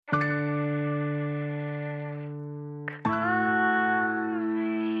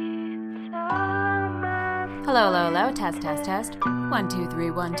Hello, hello, hello. Test, test, test. 1, 2,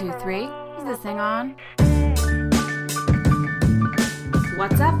 3, 1, 2, 3. Is this thing on?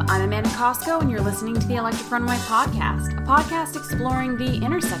 What's up? I'm Amanda Costco, and you're listening to the Electric Runway Podcast, a podcast exploring the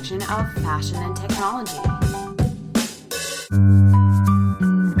intersection of fashion and technology.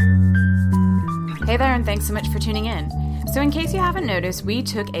 Hey there, and thanks so much for tuning in. So in case you haven't noticed, we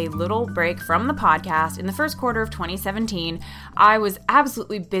took a little break from the podcast in the first quarter of 2017. I was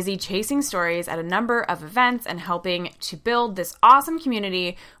absolutely busy chasing stories at a number of events and helping to build this awesome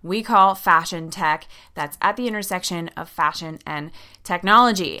community we call Fashion Tech that's at the intersection of fashion and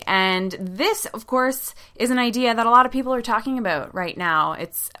technology. And this, of course, is an idea that a lot of people are talking about right now.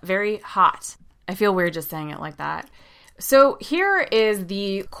 It's very hot. I feel weird just saying it like that. So here is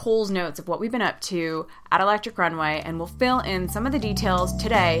the Coles notes of what we've been up to at Electric Runway, and we'll fill in some of the details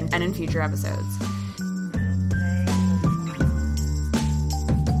today and in future episodes.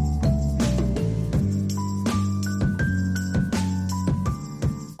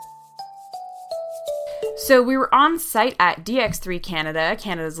 So we were on site at DX3 Canada,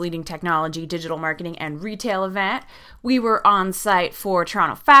 Canada's leading technology, digital marketing, and retail event. We were on site for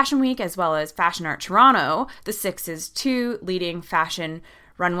Toronto Fashion Week, as well as Fashion Art Toronto, the Six's two leading fashion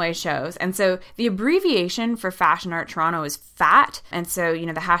runway shows. And so the abbreviation for Fashion Art Toronto is FAT. And so,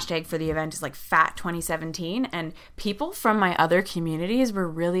 the hashtag for the event is like FAT 2017. And people from my other communities were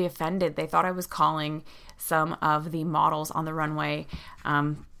really offended. They thought I was calling some of the models on the runway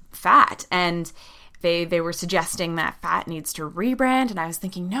fat. And they were suggesting that FAT needs to rebrand, and I was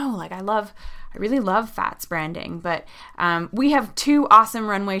thinking, no, I really love FAT's branding. But we have two awesome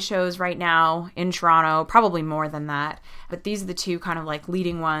runway shows right now in Toronto, probably more than that. But these are the two kind of like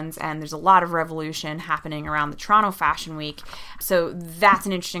leading ones, and there's a lot of revolution happening around the Toronto Fashion Week. So that's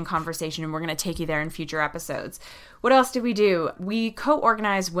an interesting conversation, and we're going to take you there in future episodes. What else did we do? We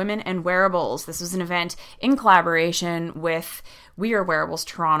co-organized Women and Wearables. This was an event in collaboration with We Are Wearables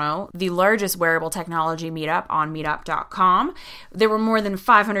Toronto, the largest wearable technology meetup on meetup.com. There were more than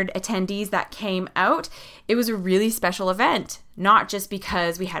 500 attendees that came out. It was a really special event, not just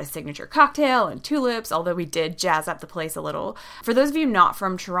because we had a signature cocktail and tulips, although we did jazz up the place a little. For those of you not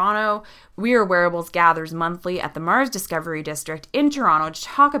from Toronto, We Are Wearables gathers monthly at the Mars Discovery District in Toronto to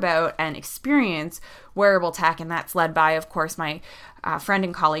talk about and experience wearable tech, and that's led by, of course, my friend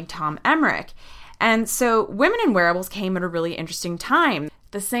and colleague Tom Emmerich. And so Women in Wearables came at a really interesting time.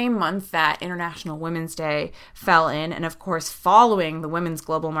 The same month that International Women's Day fell in, and of course following the Women's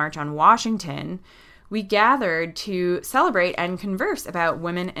Global March on Washington, we gathered to celebrate and converse about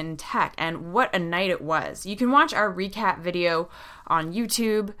women in tech, and what a night it was. You can watch our recap video on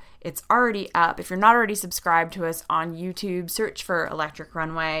YouTube. It's already up. If you're not already subscribed to us on YouTube, search for Electric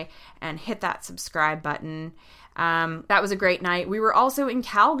Runway and hit that subscribe button. That was a great night. We were also in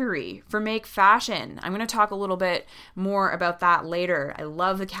Calgary for Make Fashion. I'm going to talk a little bit more about that later. I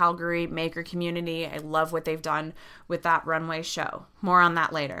love the Calgary maker community. I love what they've done with that runway show. More on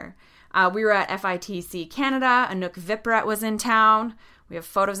that later. We were at FITC Canada. Anouk Vipret was in town. We have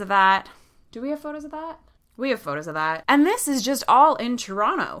photos of that. Do we have photos of that? We have photos of that. And this is just all in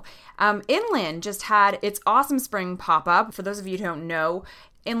Toronto. Inland just had its awesome spring pop-up. For those of you who don't know,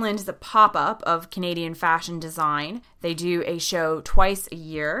 Inland is a pop-up of Canadian fashion design. They do a show twice a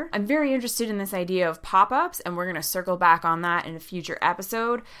year. I'm very interested in this idea of pop-ups, and we're going to circle back on that in a future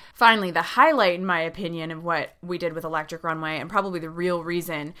episode. Finally, the highlight, in my opinion, of what we did with Electric Runway, and probably the real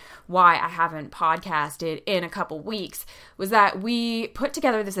reason why I haven't podcasted in a couple weeks, was that we put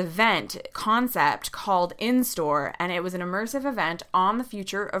together this event concept called In-Store, and it was an immersive event on the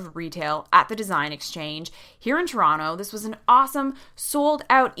future of retail at the Design Exchange here in Toronto. This was an awesome,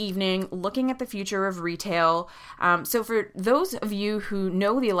 sold-out evening looking at the future of retail. So for those of you who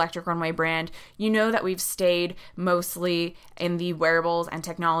know the Electric Runway brand, you know that we've stayed mostly in the wearables and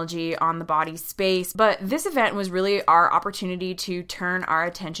technology on the body space, but this event was really our opportunity to turn our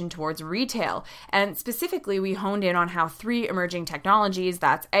attention towards retail. And specifically, we honed in on how three emerging technologies,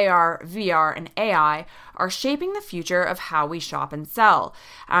 that's AR, VR, and AI, are shaping the future of how we shop and sell.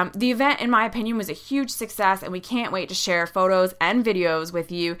 The event, in my opinion, was a huge success, and we can't wait to share photos and videos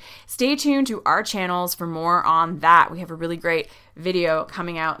with you. Stay tuned to our channels for more on that. We have a really great video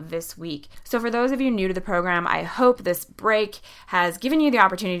coming out this week. So for those of you new to the program, I hope this break has given you the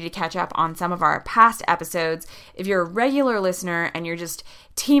opportunity to catch up on some of our past episodes. If you're a regular listener and you're just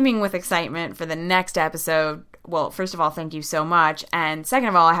teeming with excitement for the next episode, well, first of all, thank you so much. And second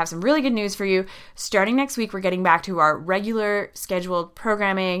of all, I have some really good news for you. Starting next week, we're getting back to our regular scheduled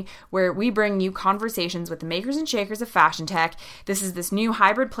programming where we bring you conversations with the makers and shakers of fashion tech. This is this new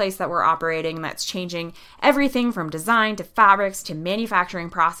hybrid place that we're operating that's changing everything from design to fabrics to manufacturing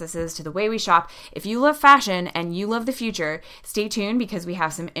processes to the way we shop. If you love fashion and you love the future, stay tuned because we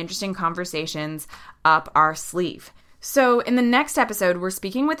have some interesting conversations up our sleeve. So in the next episode, we're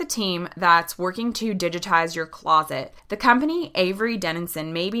speaking with a team that's working to digitize your closet. The company, Avery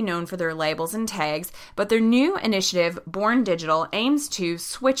Dennison, may be known for their labels and tags, but their new initiative, Born Digital, aims to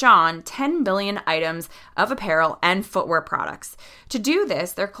switch on 10 billion items of apparel and footwear products. To do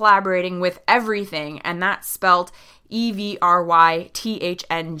this, they're collaborating with Everything, and that's spelled EVRYTHNG,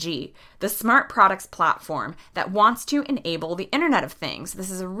 the smart products platform that wants to enable the Internet of Things.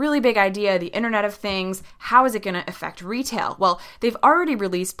 This is a really big idea, the Internet of Things. How is it going to affect retail? Well, they've already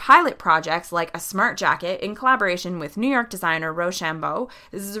released pilot projects like a smart jacket in collaboration with New York designer Rochambeau.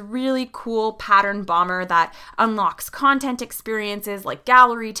 This is a really cool pattern bomber that unlocks content experiences like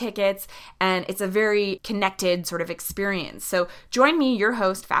gallery tickets, and it's a very connected sort of experience. So join me, your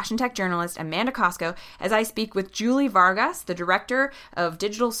host, fashion tech journalist Amanda Costco, as I speak with Julie Vargas, the Director of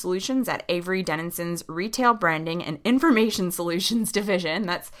Digital Solutions at Avery Dennison's Retail Branding and Information Solutions Division.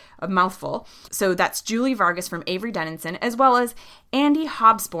 That's a mouthful. So that's Julie Vargas from Avery Dennison, as well as Andy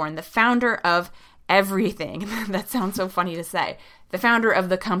Hobsbawm, the founder of Everything. That sounds so funny to say. The founder of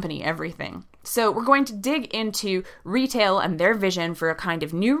the company Everything. So we're going to dig into retail and their vision for a kind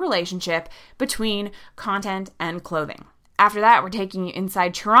of new relationship between content and clothing. After that, we're taking you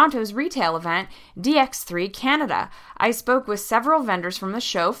inside Toronto's retail event, DX3 Canada. I spoke with several vendors from the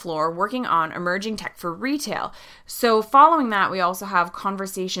show floor working on emerging tech for retail. So following that, we also have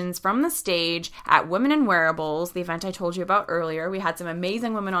conversations from the stage at Women in Wearables, the event I told you about earlier. We had some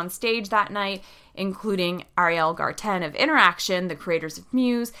amazing women on stage that night, including Arielle Garten of Interaction, the creators of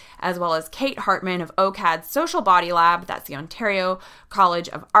Muse, as well as Kate Hartman of OCAD's Social Body Lab, that's the Ontario College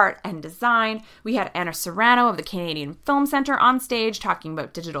of Art and Design. We had Anna Serrano of the Canadian Film Centre on stage talking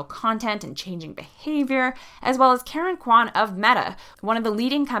about digital content and changing behavior, as well as Karen Kwan of Meta, one of the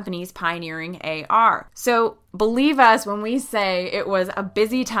leading companies pioneering AR. So believe us when we say it was a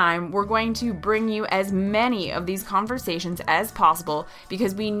busy time. We're going to bring you as many of these conversations as possible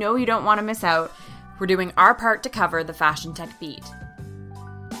because we know you don't want to miss out. We're doing our part to cover the fashion tech beat.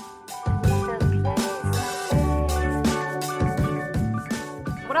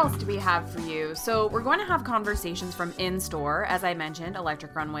 What else do we have for you? So we're going to have conversations from in-store, as I mentioned,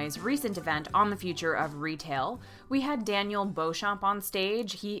 Electric Runway's recent event on the future of retail. We had Daniel Beauchamp on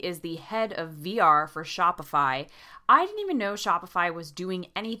stage. He is the head of VR for Shopify. I didn't even know Shopify was doing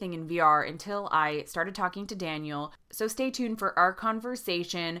anything in VR until I started talking to Daniel. So stay tuned for our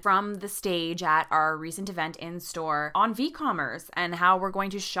conversation from the stage at our recent event in-store on V-commerce and how we're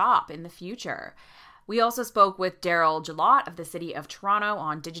going to shop in the future. We also spoke with Daryl Jalot of the City of Toronto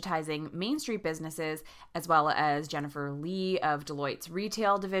on digitizing Main Street businesses, as well as Jennifer Lee of Deloitte's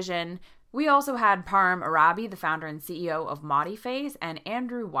retail division. We also had Param Arabi, the founder and CEO of Modiface, and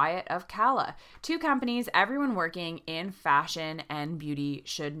Andrew Wyatt of Kala, two companies everyone working in fashion and beauty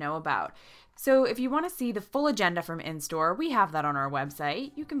should know about. So if you want to see the full agenda from in-store, we have that on our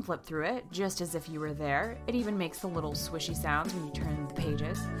website. You can flip through it just as if you were there. It even makes the little swishy sounds when you turn the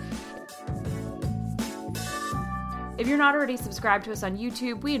pages. If you're not already subscribed to us on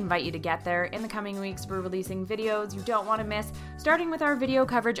YouTube, we invite you to get there. In the coming weeks, we're releasing videos you don't want to miss, starting with our video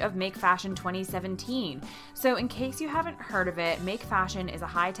coverage of Make Fashion 2017. So in case you haven't heard of it, Make Fashion is a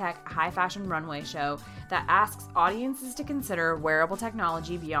high-tech, high-fashion runway show that asks audiences to consider wearable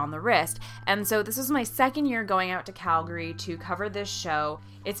technology beyond the wrist. And so this is my second year going out to Calgary to cover this show.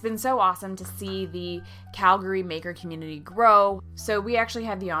 It's been so awesome to see the Calgary maker community grow. So we actually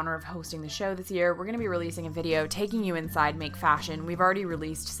had the honor of hosting the show this year. We're going to be releasing a video taking you inside Make Fashion. We've already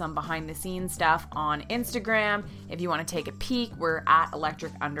released some behind the scenes stuff on Instagram. If you want to take a peek, we're at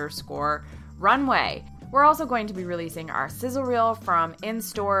electric_runway. We're also going to be releasing our sizzle reel from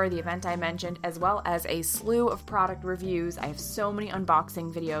in-store, the event I mentioned, as well as a slew of product reviews. I have so many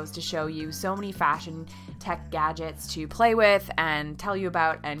unboxing videos to show you, so many fashion tech gadgets to play with and tell you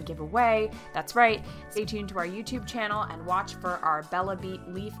about and give away. That's right. Stay tuned to our YouTube channel and watch for our Bella Beat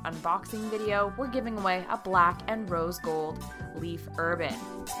Leaf unboxing video. We're giving away a black and rose gold Leaf Urban.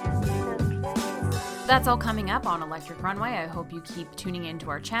 That's all coming up on Electric Runway. I hope you keep tuning into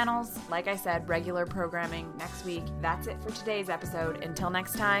our channels. Like I said, regular programming next week. That's it for today's episode. Until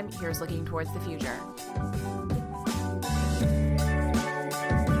next time, here's looking towards the future.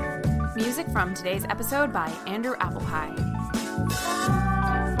 Music from today's episode by Andrew Applehigh.